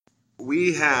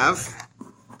We have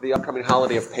the upcoming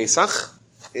holiday of Pesach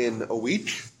in a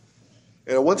week,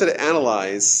 and I wanted to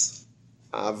analyze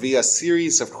via a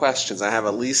series of questions. I have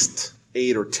at least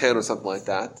 8 or 10 or something like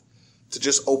that, to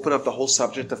just open up the whole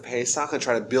subject of Pesach and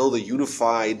try to build a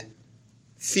unified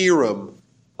theorem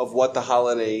of what the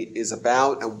holiday is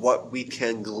about and what we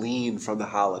can glean from the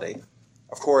holiday.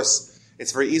 Of course,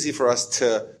 it's very easy for us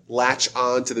to latch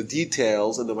on to the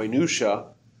details and the minutia,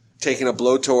 taking a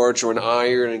blowtorch or an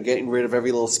iron and getting rid of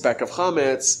every little speck of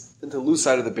chametz, and to lose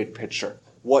sight of the big picture.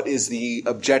 What is the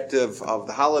objective of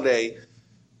the holiday?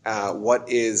 What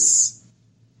is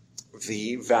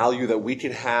the value that we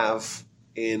can have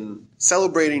in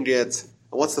celebrating it?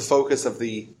 And what's the focus of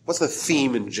what's the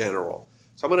theme in general?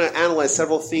 So I'm going to analyze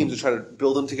several themes and try to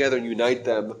build them together and unite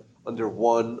them under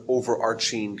one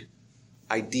overarching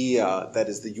idea that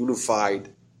is the unified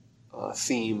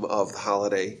theme of the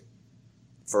holiday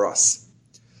for us.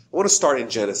 I want to start in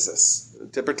Genesis.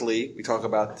 Typically, we talk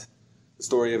about the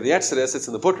story of the Exodus. It's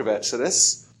in the book of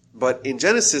Exodus. But in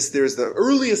Genesis, there's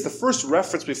the first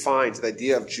reference we find to the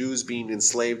idea of Jews being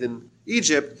enslaved in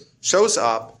Egypt shows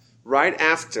up right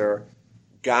after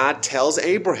God tells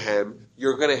Abraham,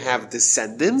 you're going to have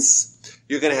descendants,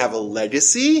 you're going to have a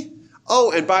legacy.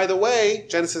 Oh, and by the way,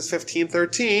 Genesis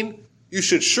 15:13, you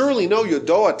should surely know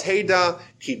Yodoa Teda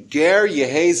Ki Ger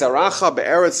Yehei Zaracha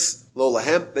Be'eretz Lo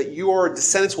Lahem, that your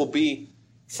descendants will be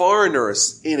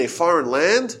foreigners in a foreign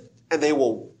land, and they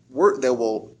will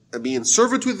be in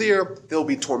servitude there. They'll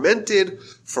be tormented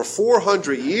for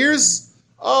 400 years.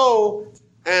 Oh,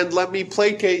 and let me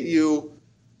placate you,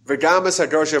 V'gamas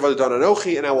Hagar Shevad Adon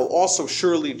Anochi, and I will also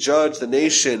surely judge the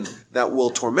nation that will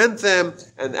torment them,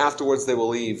 and afterwards they will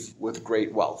leave with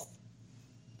great wealth.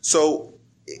 So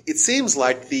it seems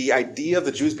like the idea of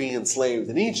the Jews being enslaved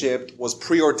in Egypt was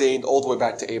preordained all the way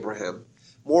back to Abraham.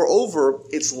 Moreover,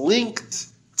 it's linked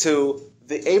to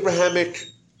the Abrahamic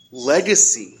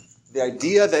legacy, the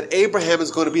idea that Abraham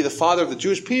is going to be the father of the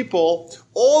Jewish people,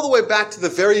 all the way back to the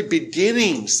very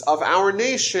beginnings of our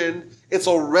nation. It's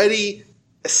already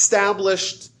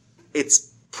established, it's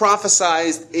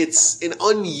prophesized, it's an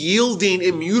unyielding,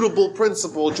 immutable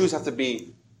principle. Jews have to be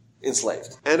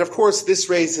enslaved. And of course, this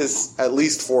raises at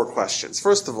least 4 questions.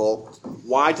 First of all,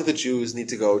 why do the Jews need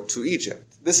to go to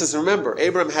Egypt? This is, remember,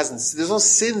 there's no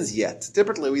sins yet.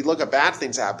 Typically, we look at bad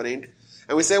things happening,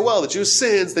 and we say, well, the Jews'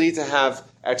 sins, they need to have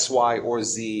X, Y, or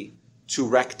Z to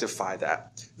rectify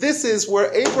that. This is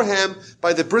where Abraham,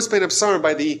 by the Bris Bein Habsarim,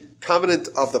 by the covenant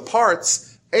of the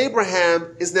parts,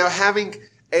 Abraham is now having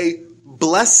a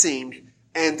blessing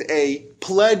and a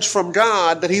pledge from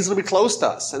God that he's going to be close to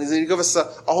us, and he's going to give us a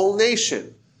whole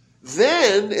nation.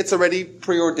 Then it's already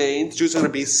preordained, Jews are going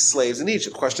to be slaves in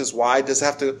Egypt. The question is, why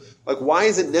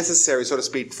is it necessary, so to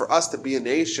speak, for us to be a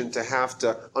nation to have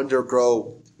to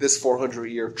undergo this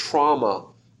 400-year trauma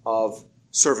of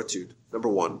servitude? Number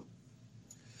 1.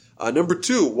 Number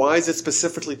 2, why is it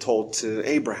specifically told to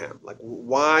Abraham?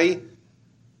 Why,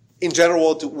 in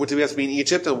general, do we have to be in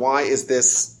Egypt, and why is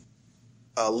this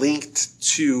linked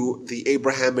to the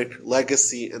Abrahamic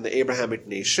legacy and the Abrahamic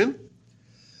nation?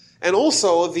 And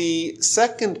also, the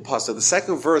second pasuk, the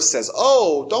second verse says,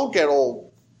 oh, don't get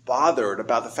all bothered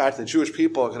about the fact that Jewish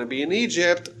people are going to be in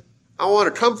Egypt. I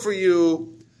want to comfort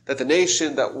you that the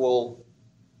nation that will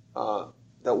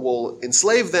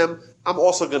enslave them, I'm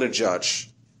also going to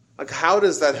judge. How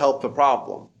does that help the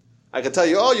problem? I can tell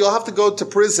you, oh, you'll have to go to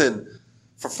prison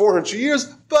for 400 years,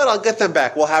 but I'll get them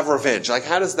back. We'll have revenge.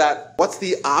 What's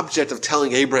the object of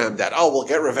telling Abraham that? Oh, we'll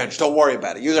get revenge. Don't worry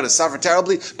about it. You're going to suffer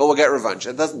terribly, but we'll get revenge.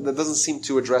 That doesn't seem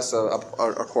to address a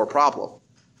core problem.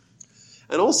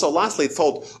 And also, lastly, it's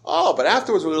told, oh, but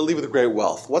afterwards we're going to leave with great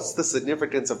wealth. What's the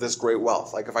significance of this great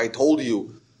wealth? If I told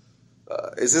you,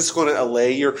 is this going to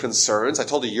allay your concerns? I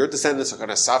told you your descendants are going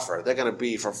to suffer. They're going to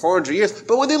be for 400 years,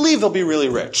 but when they leave, they'll be really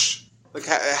rich.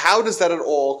 How does that at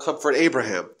all comfort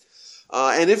Abraham?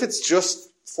 And if it's just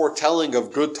foretelling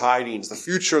of good tidings, the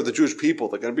future of the Jewish people,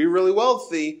 they're going to be really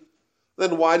wealthy,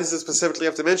 then why does it specifically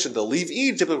have to mention they'll leave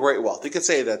Egypt with great wealth? You could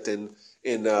say that in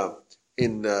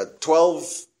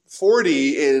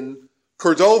 1240 in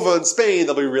Cordova in Spain,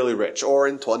 they'll be really rich, or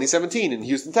in 2017 in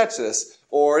Houston, Texas,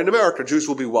 or in America, Jews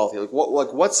will be wealthy.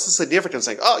 What's the significance?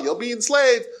 Oh, you'll be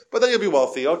enslaved, but then you'll be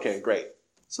wealthy. Okay, great.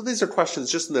 So these are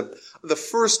questions just in the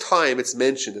first time it's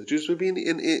mentioned that Jews would be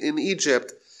in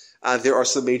Egypt. There are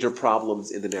some major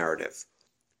problems in the narrative.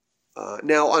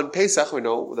 Now, on Pesach, we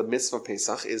know the mitzvah of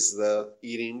Pesach is the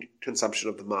eating, consumption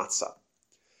of the matzah.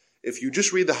 If you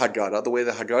just read the Haggadah, the way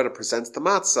the Haggadah presents the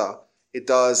matzah, it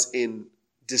does in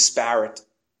disparate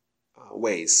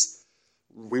ways.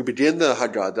 We begin the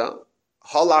Haggadah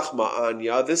halach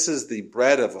ma'anya, this is the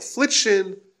bread of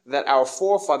affliction that our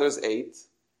forefathers ate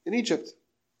in Egypt.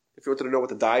 If you wanted to know what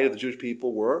the diet of the Jewish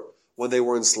people were when they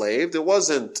were enslaved, it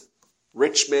wasn't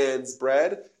rich man's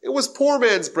bread, it was poor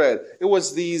man's bread. It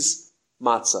was these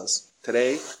matzahs.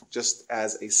 Today, just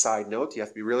as a side note, you have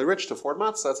to be really rich to afford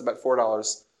matzah. It's about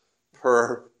 $4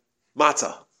 per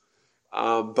matzah.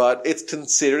 But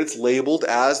it's labeled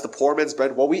as the poor man's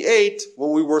bread, what we ate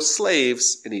when we were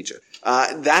slaves in Egypt.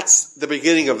 That's the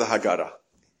beginning of the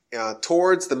Haggadah.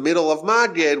 Towards the middle of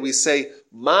Magid, we say,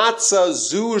 Matzah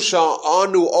zu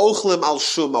anu ochlim al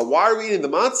shuma. Why are we eating the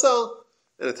matzah?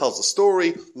 And it tells the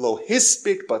story, Lo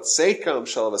hispik bat sekam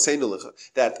shalavasenu licha.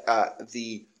 That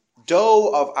the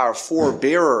dough of our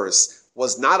forebearers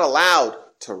was not allowed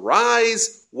to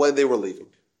rise when they were leaving.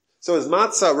 So is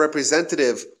matzah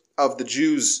representative of the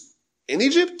Jews in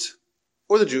Egypt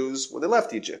or the Jews when they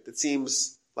left Egypt? It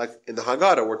seems like in the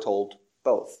Haggadah we're told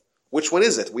both. Which one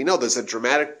is it? We know there's a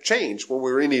dramatic change. When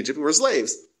we were in Egypt, we were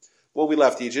slaves. When we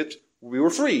left Egypt, we were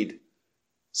freed.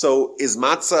 So is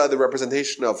matzah the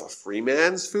representation of a free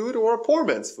man's food or a poor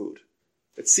man's food?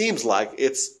 It seems like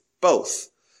it's both.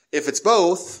 If it's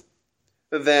both,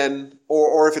 then,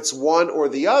 or if it's one or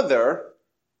the other,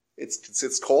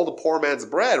 it's called a poor man's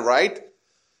bread, right?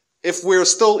 If we're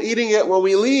still eating it when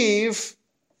we leave,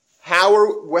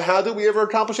 how do we ever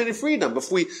accomplish any freedom? If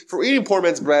we're eating poor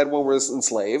man's bread when we're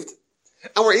enslaved,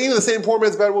 and we're eating the same poor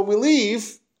man's bread when we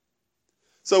leave,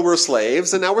 so we're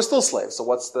slaves, and now we're still slaves. So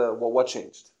what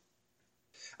changed?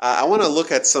 I want to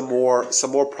look at some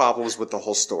more problems with the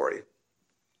whole story.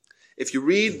 If you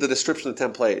read the description of the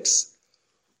 10 plagues,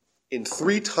 in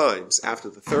 3 times, after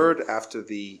the third,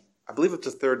 I believe it's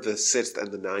the third, the 6th,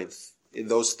 and the 9th, in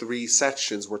those 3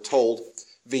 sections, we're told,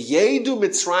 V'yedu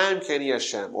Mitzrayim keni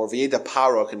Hashem, or V'yeda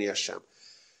Paro keni Hashem,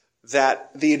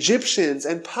 that the Egyptians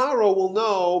and Paro will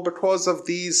know because of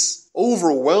these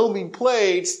overwhelming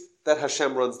plagues that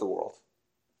Hashem runs the world.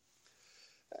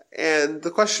 And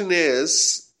the question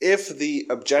is, if the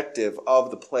objective of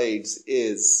the plagues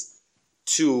is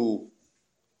to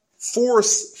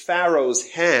force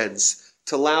Pharaoh's hands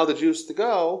to allow the Jews to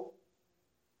go,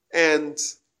 and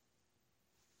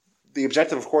the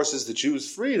objective, of course, is the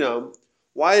Jews' freedom,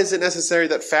 why is it necessary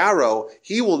that Pharaoh,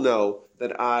 he will know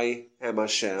that I am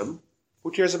Hashem?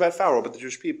 Who cares about Pharaoh but the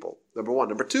Jewish people? Number 1.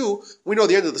 Number 2, we know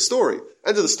the end of the story.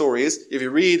 End of the story is, if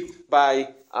you read by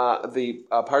the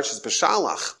Parshas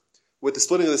Beshalach, with the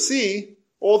splitting of the sea,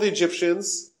 all the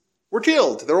Egyptians were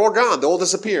killed. They're all gone. They all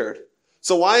disappeared.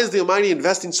 So why is the Almighty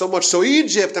investing so much? So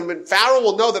Egypt, Pharaoh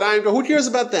will know that I am God. Who cares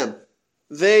about them?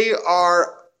 They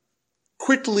are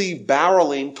quickly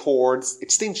barreling towards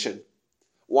extinction.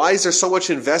 Why is there so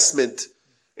much investment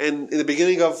in the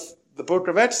beginning of the book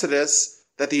of Exodus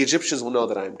that the Egyptians will know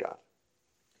that I am God?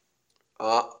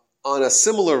 On a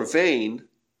similar vein,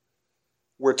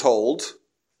 we're told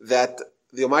that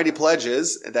the Almighty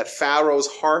pledges that Pharaoh's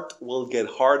heart will get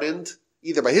hardened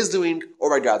either by his doing or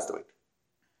by God's doing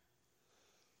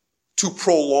to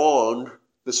prolong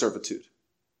the servitude.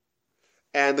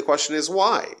 And the question is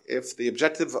why? If the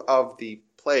objective of the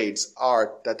plagues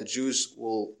are that the Jews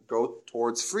will go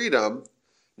towards freedom,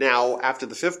 now after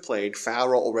the 5th plague,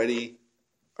 Pharaoh already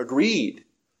agreed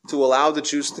to allow the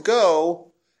Jews to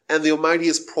go, and the Almighty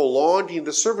is prolonging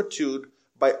the servitude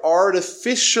by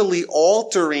artificially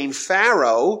altering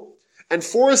Pharaoh and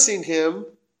forcing him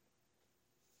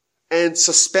and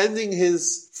suspending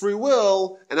his free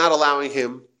will and not allowing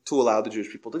him to allow the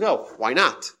Jewish people to go. Why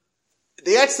not?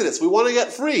 The Exodus, we want to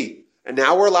get free, and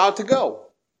now we're allowed to go.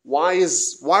 Why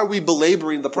are we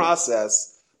belaboring the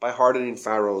process by hardening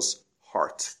Pharaoh's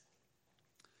heart?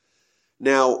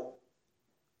 Now,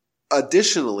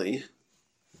 additionally,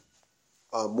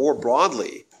 more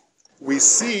broadly, we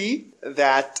see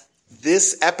that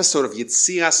this episode of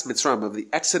Yetzias Mitzrayim, of the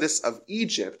Exodus of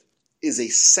Egypt, is a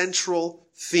central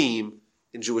theme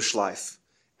in Jewish life.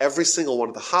 Every single one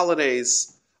of the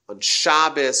holidays, on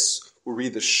Shabbos, we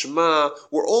read the Shema,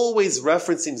 we're always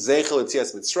referencing Zeichel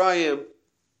Yetzias Mitzrayim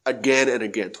again and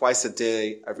again, twice a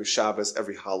day, every Shabbos,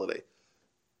 every holiday.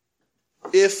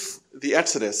 If the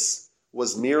Exodus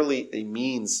was merely a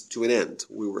means to an end,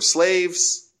 we were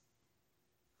slaves,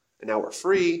 and now we're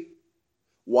free,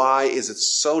 why is it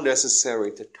so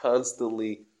necessary to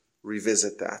constantly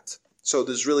revisit that? So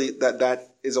there's really, that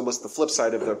is almost the flip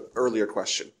side of the earlier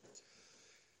question.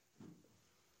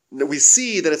 Now we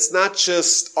see that it's not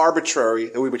just arbitrary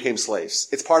that we became slaves.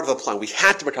 It's part of the plan. We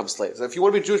had to become slaves. If you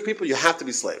want to be Jewish people, you have to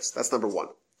be slaves. That's number 1.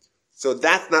 So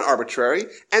that's not arbitrary.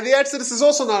 And the Exodus is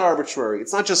also not arbitrary.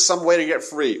 It's not just some way to get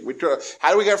free.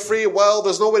 How do we get free? Well,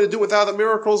 there's no way to do it without the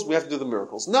miracles. We have to do the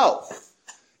miracles. No.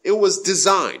 It was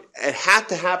designed. It had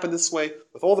to happen this way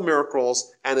with all the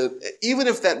miracles, and even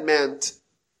if that meant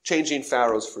changing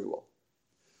Pharaoh's free will.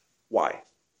 Why?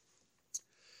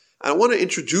 I want to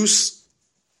introduce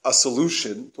a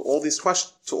solution to all these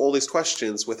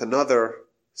questions with another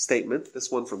statement,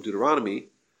 this one from Deuteronomy,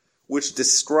 which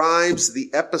describes the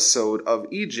episode of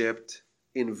Egypt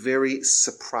in very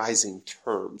surprising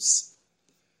terms.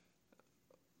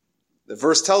 The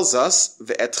verse tells us,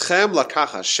 "Ve'etchem lakach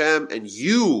Hashem," and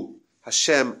you,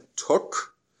 Hashem,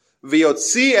 took.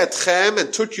 "Ve'yotzi etchem,"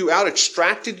 and took you out,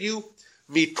 extracted you,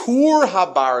 "Mikur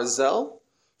habarzel,"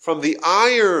 from the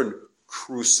iron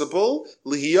crucible,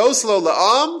 "Lihiyos lo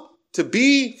la'am," to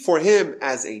be for him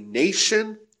as a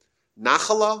nation,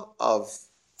 "Nachala," of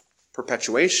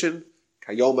perpetuation,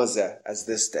 "Kayom hazeh," as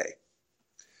this day.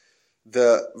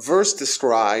 The verse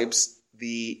describes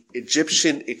the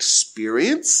Egyptian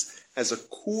experience as a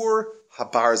kur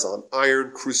habarzel, an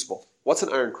iron crucible. What's an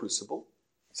iron crucible?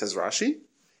 Says Rashi.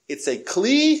 It's a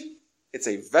kli, it's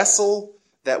a vessel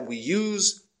that we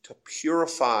use to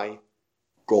purify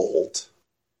gold.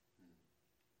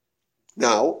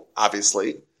 Now,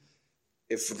 obviously,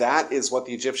 if that is what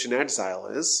the Egyptian exile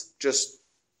is, just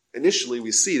initially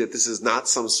we see that this is not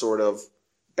some sort of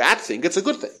bad thing, it's a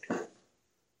good thing.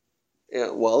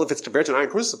 Yeah, well, if it's compared to an iron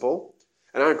crucible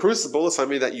is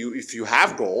something that if you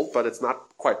have gold, but it's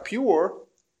not quite pure,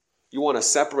 you want to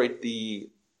separate the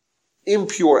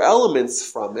impure elements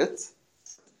from it,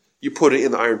 you put it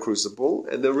in the iron crucible,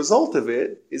 and the result of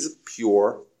it is a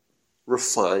pure,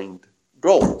 refined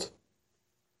gold.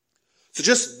 So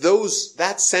just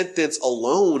that sentence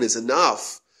alone is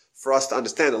enough for us to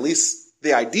understand, at least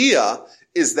the idea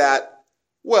is that,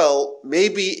 well,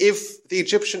 maybe if the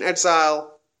Egyptian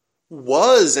exile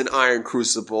was an iron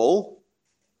crucible,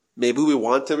 maybe we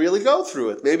want to really go through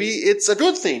it. Maybe it's a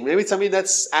good thing. Maybe it's something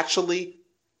that's actually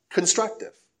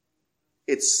constructive.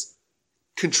 It's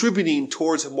contributing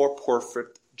towards a more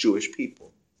perfect Jewish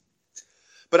people.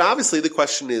 But obviously the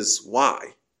question is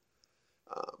why?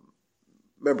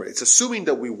 Remember, it's assuming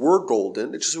that we were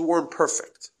golden, it's just we weren't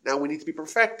perfect. Now we need to be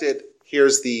perfected.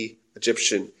 Here's the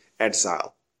Egyptian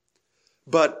exile.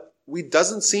 But it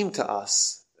doesn't seem to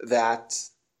us that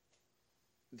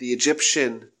the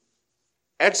Egyptian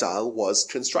exile was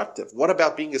constructive. What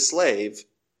about being a slave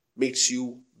makes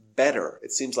you better?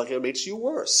 It seems like it makes you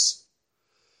worse.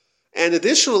 And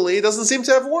additionally, it doesn't seem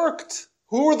to have worked.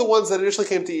 Who were the ones that initially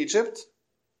came to Egypt?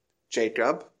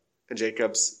 Jacob and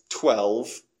Jacob's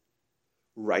 12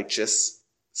 righteous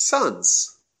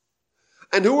sons.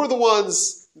 And who were the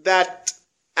ones that,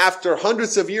 after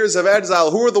hundreds of years of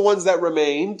exile, who were the ones that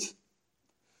remained?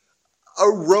 A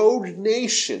rogue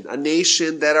nation, a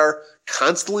nation that are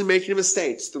constantly making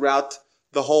mistakes throughout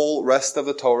the whole rest of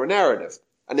the Torah narrative.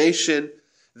 A nation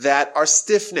that are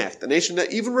stiff-necked, a nation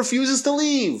that even refuses to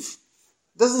leave.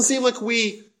 It doesn't seem like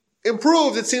we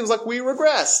improved, it seems like we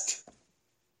regressed.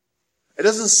 It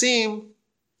doesn't seem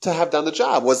to have done the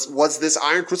job. Was this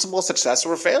iron crucible a success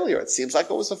or a failure? It seems like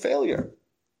it was a failure.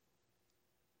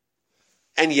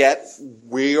 And yet,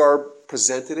 we are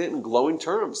presented it in glowing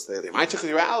terms. They might take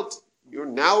you out.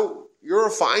 You're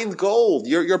refined gold.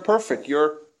 You're perfect.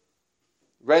 You're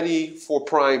ready for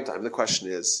prime time. The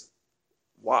question is,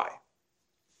 why?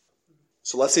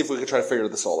 So let's see if we can try to figure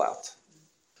this all out.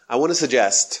 I want to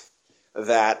suggest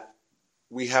that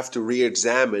we have to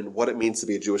re-examine what it means to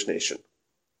be a Jewish nation.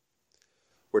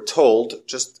 We're told,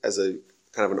 just as a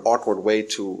kind of an awkward way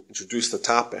to introduce the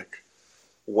topic,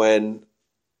 when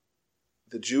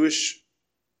the Jewish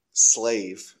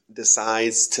slave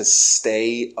decides to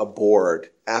stay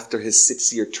aboard after his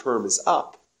 6-year term is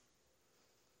up,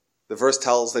 the verse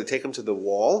tells they take him to the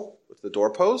wall, with the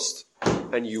doorpost,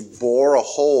 and you bore a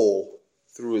hole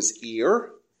through his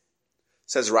ear.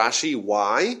 Says Rashi,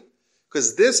 why?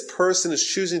 Because this person is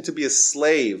choosing to be a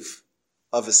slave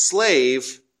of a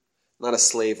slave, not a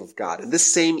slave of God. And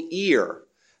this same ear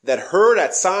that heard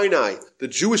at Sinai, the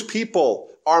Jewish people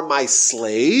are my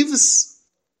slaves,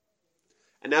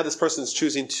 and now this person is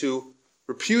choosing to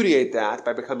repudiate that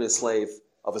by becoming a slave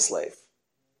of a slave.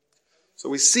 So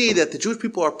we see that the Jewish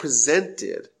people are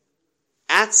presented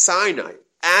at Sinai,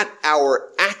 at our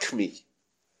acme,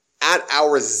 at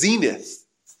our zenith,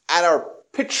 at our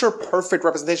picture-perfect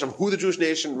representation of who the Jewish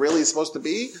nation really is supposed to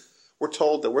be. We're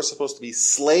told that we're supposed to be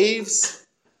slaves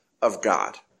of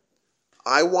God.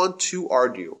 I want to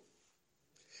argue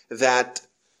that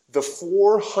the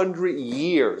 400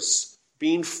 years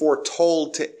being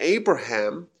foretold to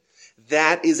Abraham,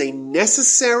 that is a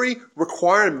necessary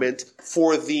requirement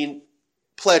for the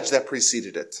pledge that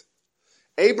preceded it.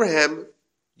 Abraham,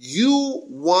 you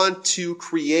want to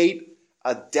create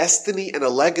a destiny and a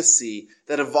legacy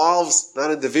that involves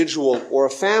not an individual or a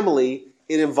family,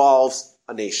 it involves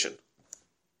a nation.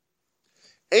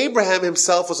 Abraham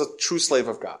himself was a true slave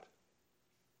of God.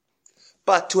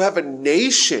 But to have a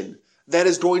nation that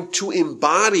is going to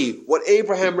embody what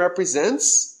Abraham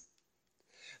represents,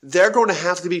 they're going to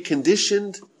have to be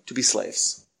conditioned to be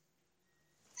slaves.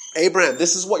 Abraham,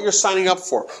 this is what you're signing up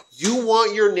for. You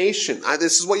want your nation.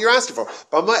 This is what you're asking for.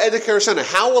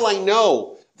 How will I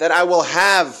know that I will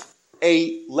have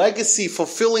a legacy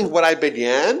fulfilling what I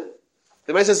began?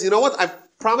 The man says, you know what? I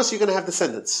promise you're going to have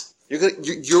descendants.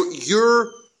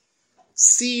 Your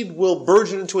seed will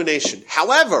burgeon into a nation.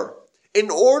 However, in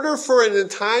order for an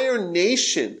entire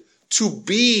nation to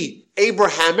be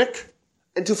Abrahamic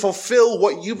and to fulfill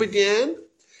what you began,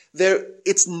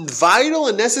 it's vital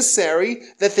and necessary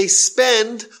that they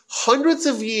spend hundreds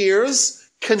of years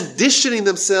conditioning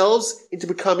themselves into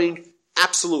becoming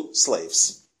absolute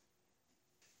slaves.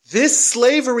 This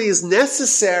slavery is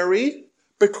necessary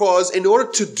because in order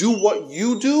to do what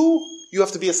you do, you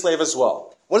have to be a slave as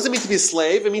well. What does it mean to be a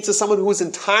slave? It means to someone who is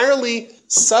entirely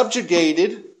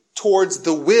subjugated towards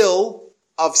the will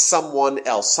of someone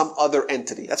else, some other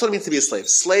entity. That's what it means to be a slave.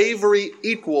 Slavery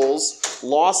equals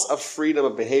loss of freedom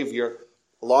of behavior,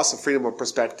 loss of freedom of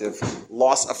perspective,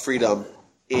 loss of freedom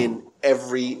in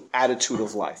every attitude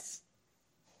of life.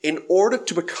 In order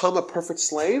to become a perfect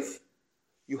slave,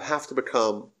 you have to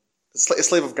become a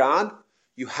slave of God.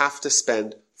 You have to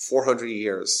spend 400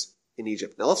 years in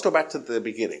Egypt. Now let's go back to the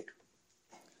beginning.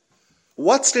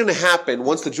 What's going to happen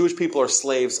once the Jewish people are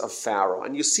slaves of Pharaoh?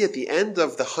 And you see at the end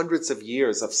of the hundreds of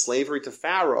years of slavery to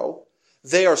Pharaoh,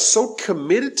 they are so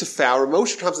committed to Pharaoh,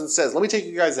 Moshe comes and says, let me take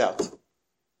you guys out.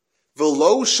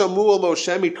 V'lo shamu al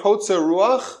Moshe mikotzer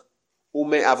ruach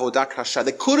u'me'avodah kasha.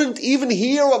 They couldn't even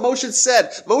hear what Moshe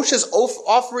said. Moshe is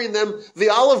offering them the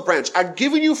olive branch. I'm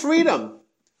giving you freedom.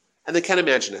 And they can't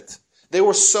imagine it. They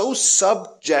were so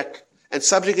subject and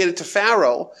subjugated to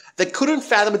Pharaoh, they couldn't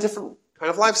fathom a different kind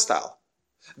of lifestyle.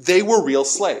 They were real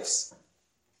slaves.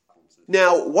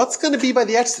 Now, what's going to be by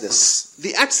the Exodus?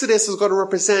 The Exodus is going to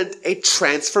represent a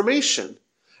transformation,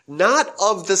 not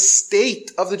of the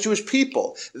state of the Jewish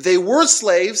people. They were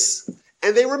slaves,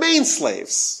 and they remain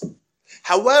slaves.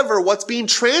 However, what's being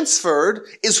transferred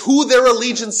is who their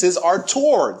allegiances are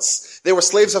towards. They were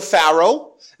slaves of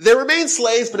Pharaoh. They remain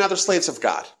slaves, but now they're slaves of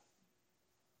God.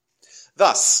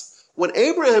 Thus, when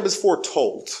Abraham is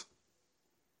foretold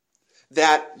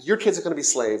that your kids are going to be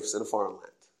slaves in a foreign land,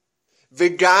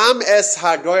 V'gam es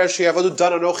hagoy asher yavodu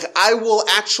dan anochi, I will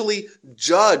actually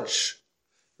judge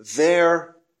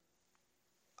their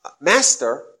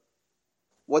master.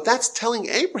 What that's telling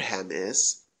Abraham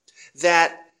is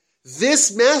that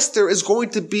this master is going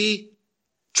to be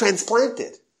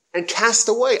transplanted and cast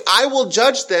away. I will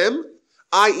judge them,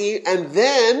 i.e., and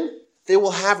then they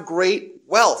will have great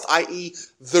wealth, i.e.,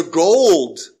 the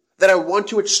gold that I want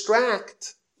to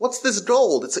extract. What's this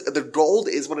gold? The gold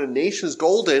is when a nation is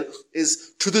golden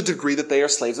is to the degree that they are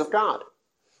slaves of God.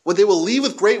 When they will leave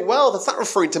with great wealth, it's not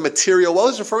referring to material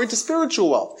wealth, it's referring to spiritual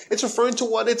wealth. It's referring to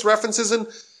what its references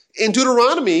in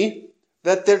Deuteronomy,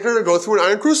 that they're going to go through an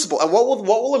iron crucible. And what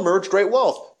will emerge? Great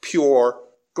wealth. Pure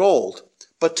gold.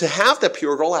 But to have that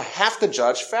pure gold, I have to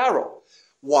judge Pharaoh.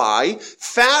 Why?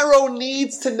 Pharaoh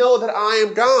needs to know that I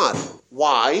am God.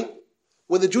 Why?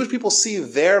 When the Jewish people see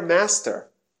their master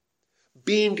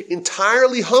being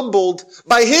entirely humbled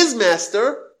by his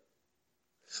master,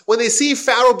 when they see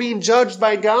Pharaoh being judged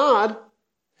by God,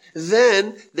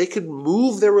 then they could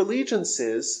move their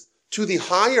allegiances to the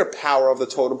higher power of the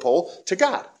totem pole, to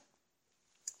God.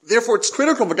 Therefore, it's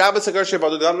critical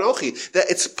that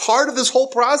it's part of this whole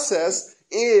process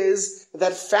is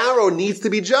that Pharaoh needs to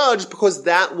be judged, because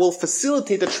that will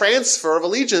facilitate the transfer of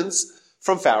allegiance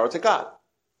from Pharaoh to God.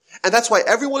 And that's why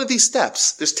every one of these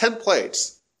steps, there's 10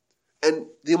 plagues. And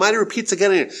the Almighty repeats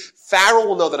again and again, Pharaoh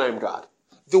will know that I am God.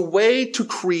 The way to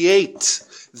create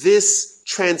this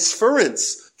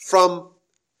transference from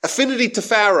affinity to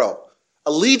Pharaoh,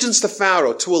 allegiance to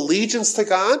Pharaoh, to allegiance to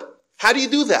God, how do you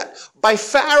do that? By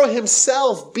Pharaoh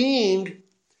himself being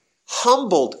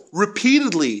humbled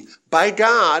repeatedly by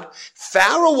God,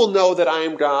 Pharaoh will know that I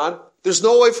am God. There's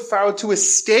no way for Pharaoh to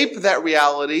escape that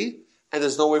reality, and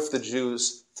there's no way for the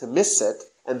Jews to miss it.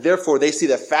 And therefore they see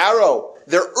that Pharaoh,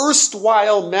 their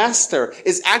erstwhile master,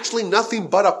 is actually nothing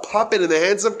but a puppet in the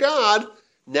hands of God.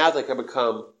 Now they can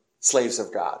become slaves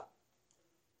of God.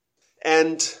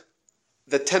 And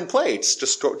the 10 plagues,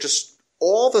 just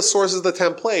all the sources of the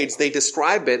 10 plagues, they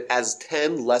describe it as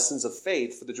 10 lessons of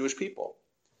faith for the Jewish people.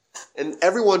 And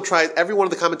every one of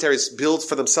the commentaries builds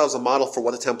for themselves a model for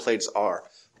what the 10 plagues are.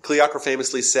 Kli Yakar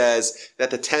famously says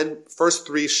that the first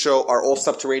 3 are all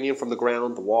subterranean from the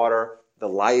ground, the water, the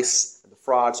lice, and the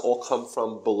frogs all come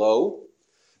from below.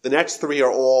 The next 3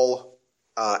 are all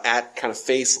at kind of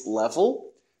face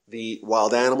level, the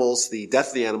wild animals, the death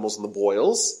of the animals, and the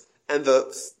boils. And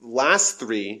the last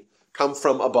 3 come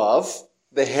from above,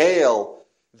 the hail,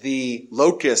 the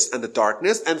locust, and the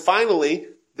darkness. And finally,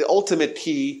 the ultimate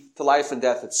key to life and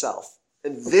death itself.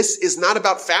 And this is not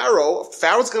about Pharaoh.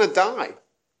 Pharaoh's going to die.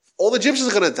 All the Egyptians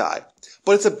are going to die.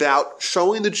 But it's about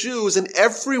showing the Jews in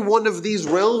every one of these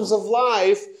realms of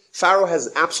life, Pharaoh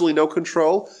has absolutely no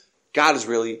control. God is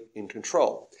really in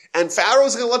control. And Pharaoh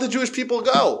is going to let the Jewish people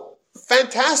go.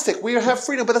 Fantastic. We have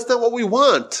freedom, but that's not what we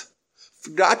want.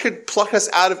 God could pluck us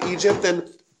out of Egypt and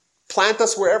plant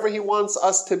us wherever he wants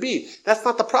us to be. That's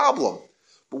not the problem.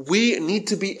 We need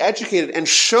to be educated and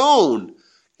shown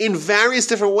in various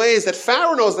different ways that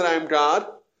Pharaoh knows that I am God.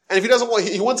 And if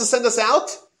he wants to send us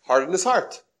out, harden his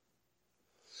heart.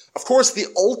 Of course, the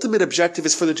ultimate objective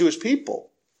is for the Jewish people.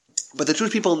 But the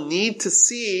Jewish people need to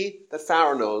see that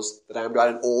Pharaoh knows that I am God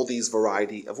in all these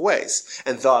variety of ways.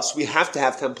 And thus, we have to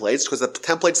have templates, because the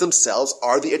templates themselves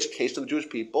are the education of the Jewish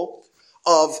people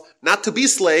of not to be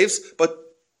slaves, but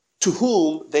to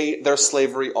whom their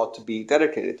slavery ought to be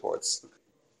dedicated towards.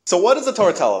 So what does the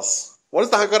Torah tell us? What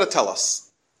does the Haggadah tell us?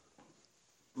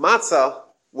 Matzah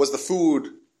was the food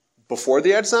before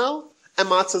the exile, and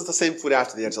matzah is the same food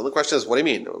after the exile. The question is, what do you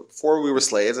mean? Before we were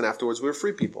slaves, and afterwards we were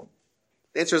free people.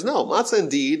 The answer is no. Matzah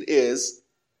indeed is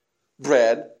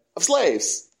bread of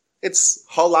slaves. It's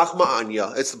halach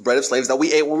ma'anya. It's the bread of slaves that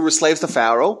we ate when we were slaves to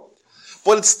Pharaoh.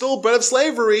 But it's still bread of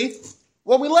slavery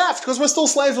when we left, because we're still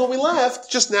slaves when we left,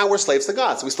 just now we're slaves to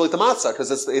God. So we still eat the matzah, because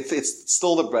it's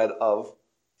still the bread of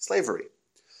slavery.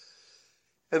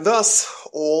 And thus,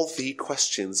 all the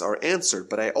questions are answered.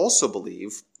 But I also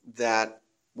believe that,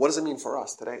 what does it mean for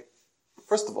us today?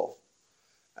 First of all,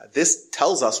 this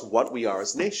tells us what we are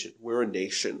as a nation. We're a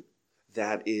nation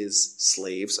that is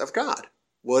slaves of God.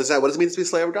 What is that? What does it mean to be a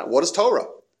slave of God? What is Torah?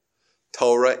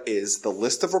 Torah is the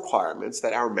list of requirements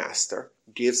that our master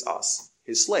gives us,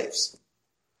 his slaves.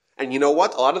 And you know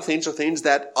what? A lot of things are things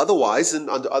that otherwise, and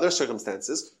under other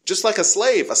circumstances, just like a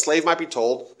slave might be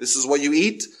told, this is what you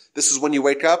eat, this is when you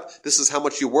wake up, this is how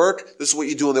much you work, this is what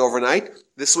you do in the overnight,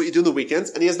 this is what you do in the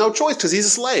weekends, and he has no choice because he's a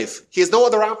slave. He has no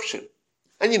other option.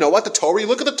 And you know what? The Torah, you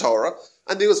look at the Torah,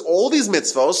 and there's all these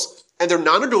mitzvos, and they're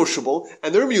non-negotiable,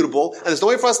 and they're immutable, and there's no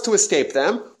way for us to escape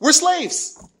them. We're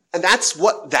slaves. And that's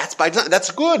by design.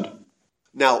 That's good.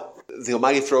 Now, the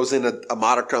Almighty throws in a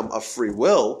modicum of free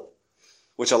will,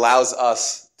 which allows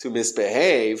us to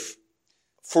misbehave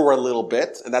for a little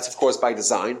bit, and that's of course by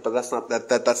design, but that's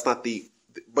not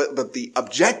the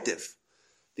objective.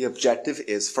 The objective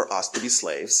is for us to be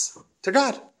slaves to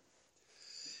God.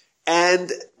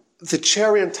 And the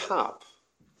cherry on top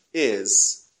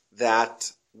is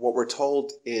that what we're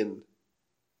told in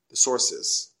the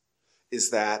sources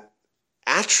is that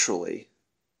actually,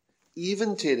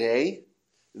 even today,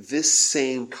 this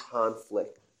same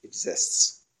conflict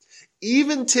exists.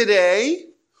 Even today,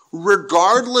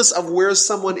 regardless of where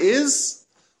someone is,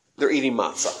 they're eating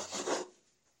matzah.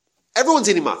 Everyone's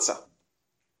eating matzah.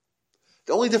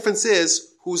 The only difference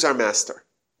is, who's our master?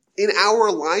 In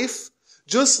our life,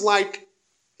 just like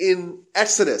in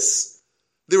Exodus,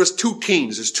 there was 2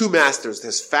 kings, there's 2 masters,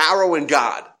 there's Pharaoh and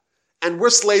God. And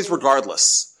we're slaves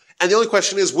regardless. And the only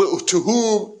question is, to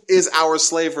whom is our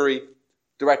slavery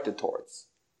directed towards?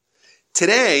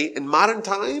 Today, in modern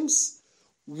times,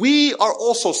 we are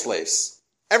also slaves.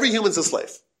 Every human's a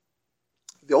slave.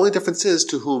 The only difference is,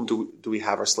 to whom do we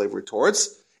have our slavery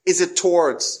towards? Is it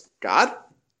towards God?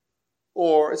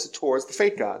 Or is it towards the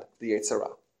fake God, the Yetzer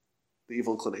Hara, the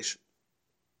evil inclination?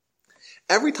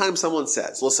 Every time someone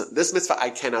says, listen, this mitzvah I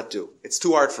cannot do. It's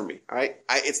too hard for me. All right?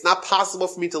 It's not possible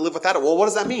for me to live without it. Well, what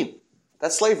does that mean?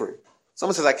 That's slavery.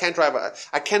 Someone says, I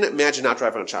can't imagine not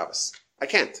driving on Shabbos. I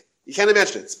can't. You can't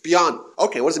imagine it. It's beyond.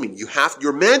 Okay, what does it mean? You're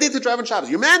mandated to drive on Shabbos.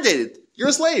 You're mandated. You're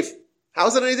a slave. How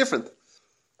is it any different?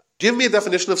 Give me a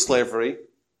definition of slavery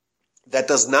that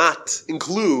does not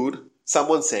include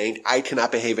someone saying, I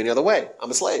cannot behave any other way.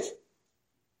 I'm a slave.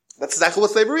 That's exactly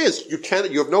what slavery is. You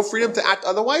have no freedom to act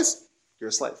otherwise. You're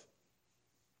a slave.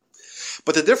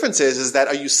 But the difference is that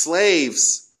are you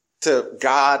slaves to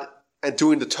God and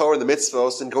doing the Torah and the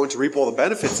mitzvos and going to reap all the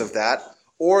benefits of that?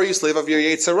 Or are you slave of your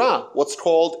Yetzer Hara? What's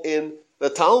called in the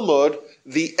Talmud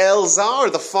the El Zar,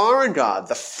 the foreign God,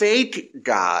 the fake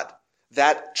God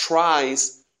that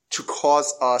tries to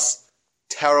cause us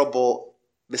terrible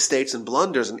mistakes and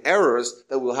blunders and errors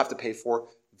that we'll have to pay for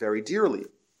very dearly.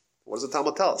 What does the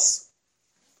Talmud tell us?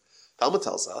 The Talmud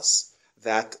tells us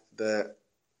that the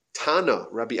Tana,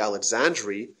 Rabbi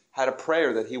Alexandri, had a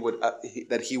prayer that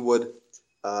he would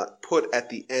put at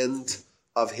the end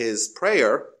of his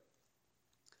prayer,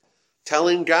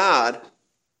 telling God,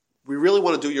 we really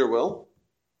want to do your will.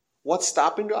 What's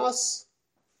stopping us?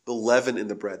 The leaven in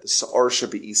the bread, the sa'ar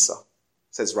shebe'isa.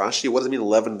 Says Rashi, what does it mean, the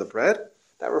leaven in the bread?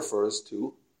 That refers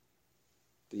to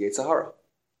the Yetzer Hara.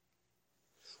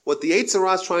 What the Yetzer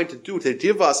Hara is trying to do, to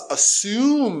give us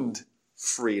assumed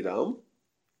freedom,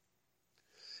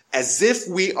 as if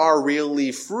we are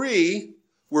really free,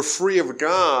 we're free of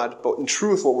God, but in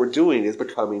truth what we're doing is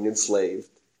becoming enslaved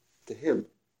to Him.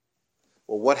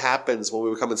 Well, what happens when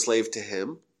we become enslaved to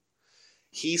Him?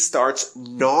 He starts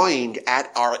gnawing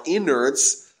at our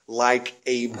innards like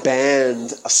a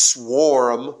band, a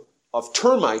swarm of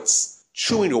termites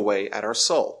chewing away at our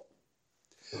soul.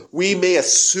 We may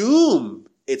assume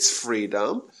it's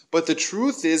freedom, but the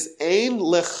truth is, Ein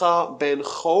lecha ben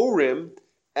chorim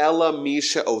ela mi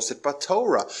she'oset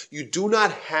b'Torah. You do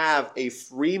not have a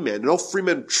freeman. No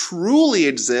freeman truly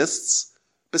exists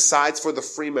besides for the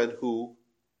freeman who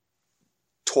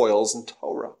toils in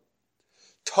Torah.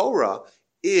 Torah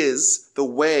is the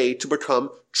way to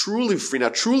become truly free. Now,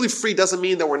 truly free doesn't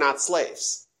mean that we're not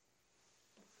slaves.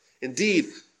 Indeed,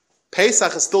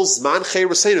 Pesach is still Zman Chei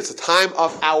Roseinu. It's the time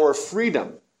of our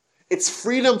freedom. It's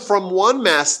freedom from one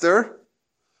master,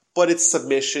 but it's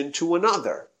submission to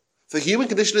another. The human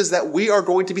condition is that we are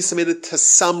going to be submitted to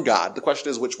some God. The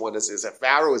question is, which one is it? Is it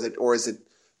Pharaoh, or is it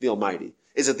the Almighty?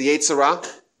 Is it the Yetzer Hara,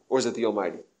 or is it the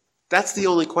Almighty? That's the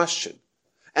only question.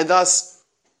 And thus,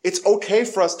 it's okay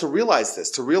for us to realize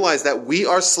this, to realize that we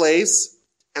are slaves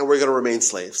and we're going to remain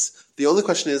slaves. The only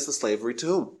question is, the slavery to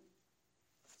whom?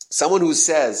 Someone who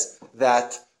says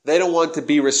that they don't want to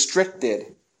be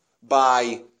restricted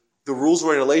by the rules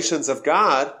and regulations of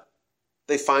God,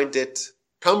 they find it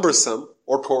cumbersome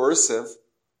or coercive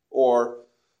or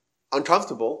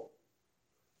uncomfortable,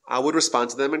 I would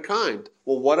respond to them in kind.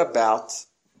 Well, what about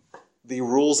the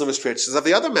rules and restrictions of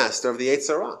the other master, of the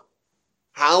Yetzer Hara?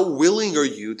 How willing are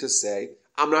you to say,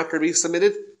 I'm not going to be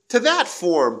submitted to that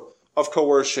form of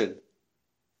coercion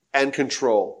and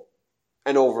control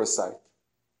and oversight?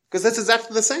 Because that's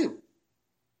exactly the same.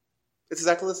 It's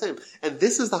exactly the same. And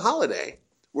this is the holiday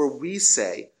where we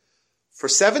say, for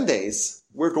 7 days,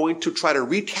 we're going to try to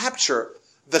recapture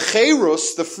the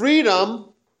cherus, the freedom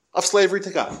of slavery to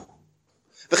God.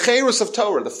 The cherus of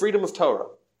Torah, the freedom of Torah.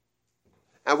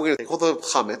 And we're going to take all the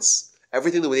chametz,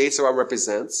 everything that the Yetzer Hara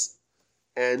represents,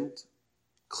 and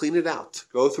clean it out.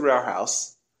 Go through our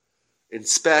house,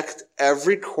 inspect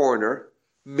every corner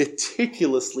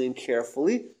meticulously and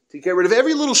carefully to get rid of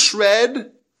every little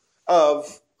shred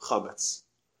of chametz.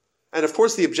 And of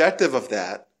course, the objective of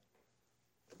that,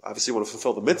 obviously, we want to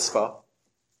fulfill the mitzvah,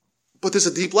 but there's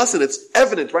a deep lesson. It's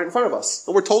evident right in front of us.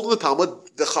 And we're told in the Talmud,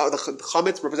 the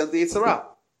chametz represent the Yetzer Hara.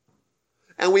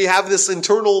 And we have this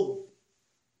internal,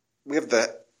 we have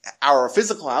our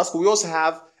physical house, but we also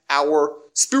have our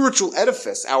spiritual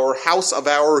edifice, our house of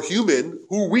our human,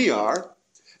 who we are,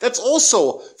 that's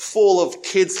also full of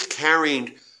kids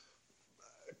carrying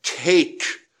cake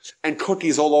and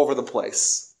cookies all over the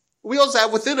place. We also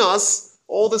have within us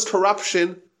all this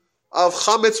corruption of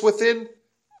chametz within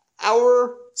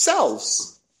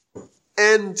ourselves.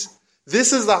 And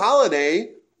this is the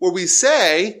holiday where we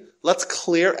say, let's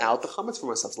clear out the chametz from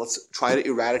ourselves. Let's try to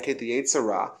eradicate the Yetzer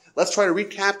Hara. Let's try to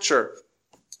recapture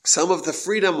some of the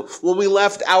freedom when we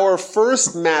left our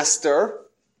first master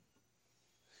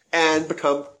and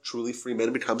become truly free men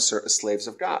and become slaves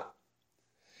of God.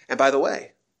 And by the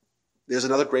way, there's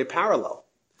another great parallel.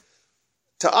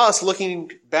 To us, looking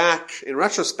back in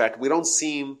retrospect, we don't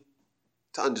seem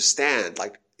to understand.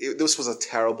 This was a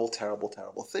terrible, terrible,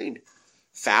 terrible thing.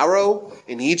 Pharaoh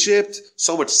in Egypt,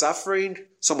 so much suffering,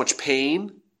 so much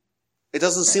pain. It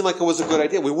doesn't seem like it was a good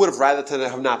idea. We would have rather to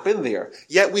have not been there.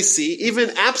 Yet we see,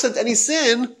 even absent any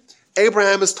sin,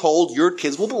 Abraham is told, your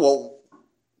kids will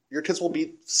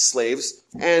be slaves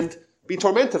and be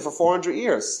tormented for 400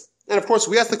 years. And of course,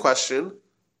 we ask the question,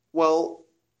 well,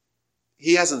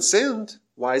 he hasn't sinned.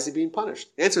 Why is he being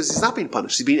punished? The answer is he's not being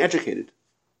punished. He's being educated.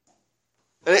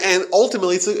 And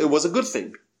ultimately, it was a good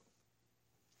thing.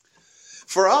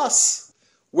 For us,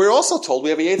 we're also told we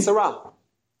have a Yetzer Hara.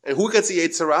 And who gets a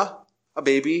Yetzer Hara? A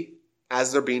baby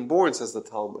as they're being born, says the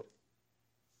Talmud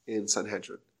in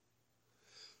Sanhedrin.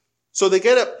 So they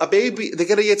get a baby, they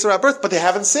get a Yetzer Hara at birth, but they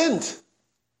haven't sinned.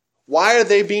 Why are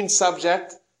they being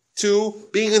subject to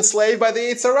being enslaved by the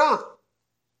Yetzer Hara?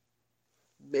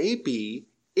 Maybe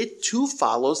it too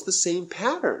follows the same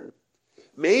pattern.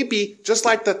 Maybe, just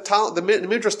like the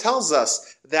Midrash tells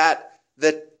us that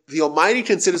the the Almighty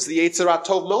considers the Yetzer Hara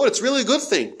Tov Moed. It's really a good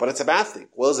thing, but it's a bad thing.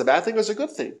 Well, is it a bad thing or is it a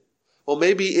good thing? Well,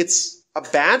 maybe it's a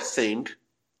bad thing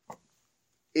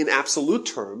in absolute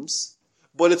terms,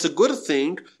 but it's a good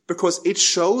thing because it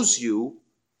shows you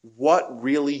what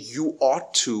really you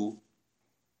ought to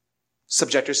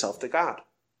subject yourself to God.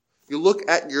 You look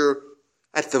at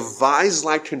the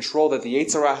vise-like control that the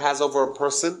Yetzer Hara has over a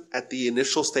person at the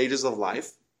initial stages of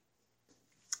life,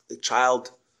 the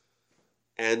child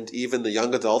and even the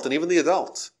young adult and even the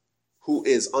adult who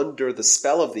is under the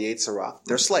spell of the Yetzer Hara,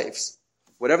 they're slaves.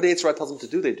 Whatever the Yetzer Hara tells them to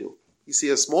do, they do. You see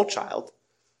a small child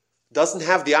doesn't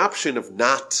have the option of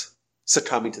not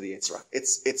succumbing to the Yetzer Hara.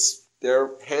 It's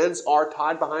their hands are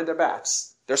tied behind their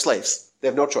backs. They're slaves. They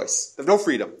have no choice. They have no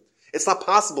freedom. It's not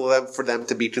possible for them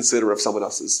to be considerate of someone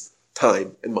else's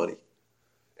time and money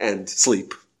and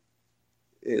sleep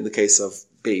in the case of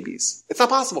babies. It's not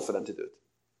possible for them to do it.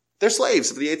 They're slaves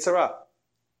of the Yetzer Hara.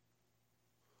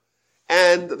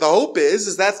 And the hope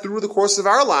is that through the course of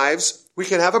our lives, we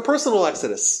can have a personal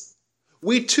exodus.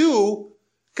 We too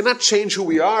cannot change who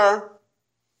we are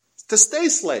to stay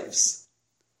slaves,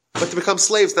 but to become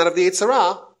slaves not of the Yetzer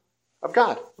Hara, of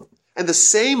God. And the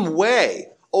same way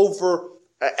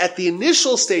at the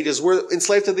initial stages, we're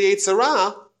enslaved to the Yetzer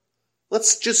Hara.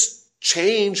 Let's just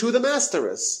change who the master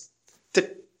is. To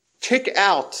kick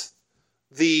out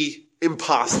the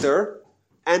imposter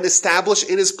and establish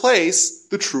in his place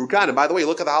the true God. And by the way,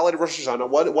 look at the holiday of Rosh Hashanah,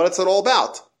 what it's all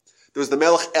about. There's the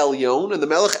Melech Elyon and the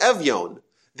Melech Evyon.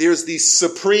 There's the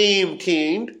supreme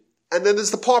king, and then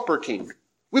there's the pauper king.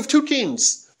 We have two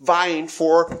kings vying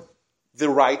for the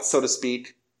right, so to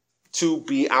speak, to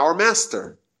be our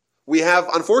master. We have,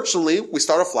 unfortunately, we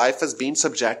start off life as being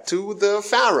subject to the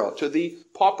Pharaoh, to the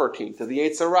pauper king, to the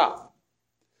Yetzer Hara.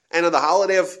 And on the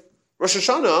holiday of Rosh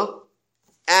Hashanah,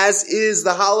 as is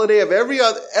the holiday of every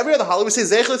other holiday, we say,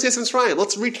 Zecher Yetzias Mitzrayim.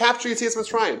 Let's recapture Yetzias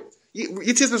Mitzrayim.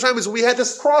 Yetzias Mitzrayim is we had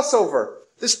this crossover,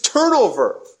 this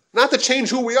turnover. Not to change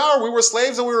who we are, we were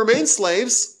slaves and we remain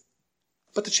slaves,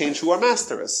 but to change who our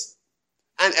master is.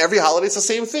 And every holiday is the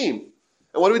same theme.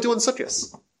 And what do we do in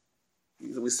Sukkot?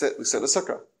 We sit in a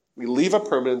sukkah. We leave a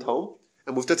permanent home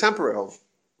and move to a temporary home.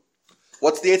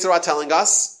 What's the Yetzer Hara telling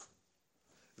us?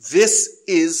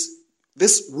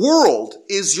 This world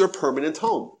is your permanent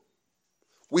home.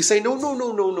 We say, no.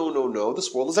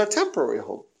 This world is our temporary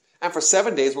home. And for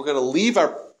 7 days, we're going to leave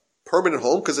our permanent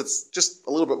home because it's just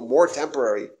a little bit more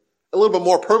temporary, a little bit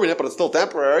more permanent, but it's still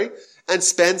temporary, and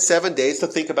spend 7 days to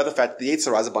think about the fact that the Yetzer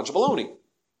Hara is a bunch of baloney.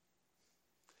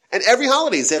 And every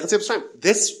holiday is Zecher Yetzias Mitzrayim.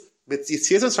 This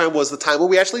Yetzias Mitzrayim was the time when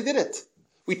we actually did it.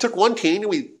 We took one king and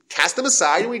we cast him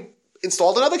aside and we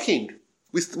installed another king.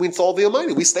 We installed the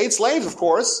Almighty. We stayed slaves, of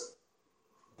course,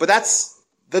 but that's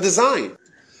the design.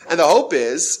 And the hope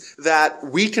is that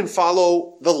we can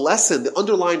follow the lesson, the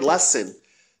underlying lesson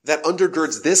that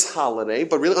undergirds this holiday,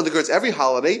 but really undergirds every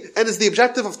holiday, and is the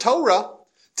objective of Torah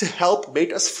to help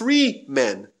make us free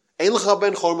men. How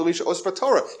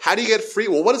do you get free?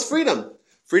 Well, what is freedom?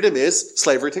 Freedom is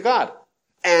slavery to God.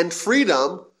 And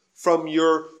freedom from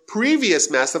your previous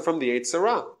master, from the Yetzer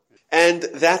Hara. And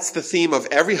that's the theme of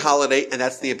every holiday, and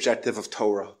that's the objective of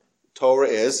Torah. Torah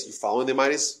is, you're following the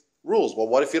Almighty's rules. Well,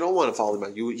 what if you don't want to follow the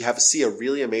Almighty? You have to see a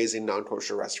really amazing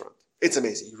non-kosher restaurant. It's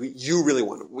amazing. You really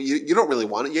want it. You don't really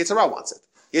want it. Yetzer Hara wants it.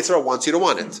 Yetzer Hara wants you to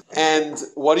want it. And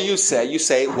what do you say? You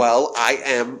say, well, I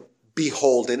am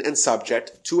beholden and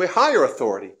subject to a higher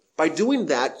authority. By doing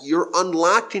that, you're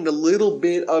unlocking a little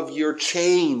bit of your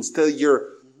chains to your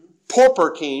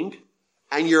pauper king,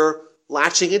 and you're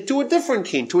latching it to a different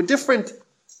king,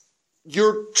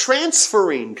 you're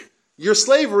transferring your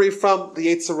slavery from the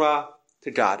Yetzer Hara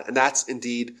to God. And that's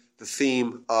indeed the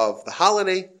theme of the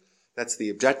holiday. That's the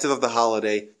objective of the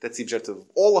holiday. That's the objective of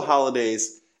all the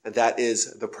holidays. And that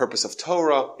is the purpose of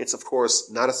Torah. It's, of course,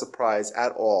 not a surprise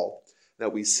at all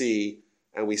that we see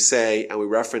and we say and we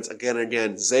reference again and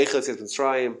again, Zecher Yetzias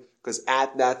Mitzrayim, because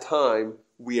at that time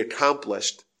we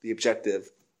accomplished the objective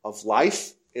of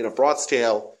life in a broad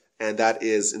scale, and that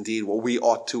is indeed what we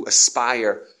ought to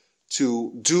aspire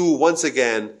to do once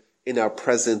again in our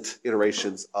present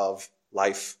iterations of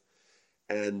life,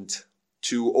 and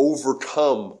to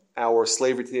overcome our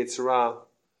slavery to the Yetzer Hara,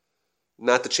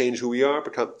 not to change who we are,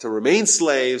 to remain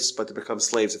slaves, but to become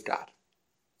slaves of God.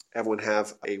 Everyone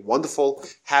have a wonderful,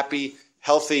 happy,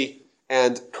 healthy,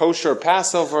 and kosher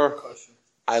Passover.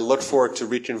 I look forward to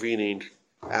reconvening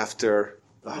after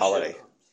the holiday.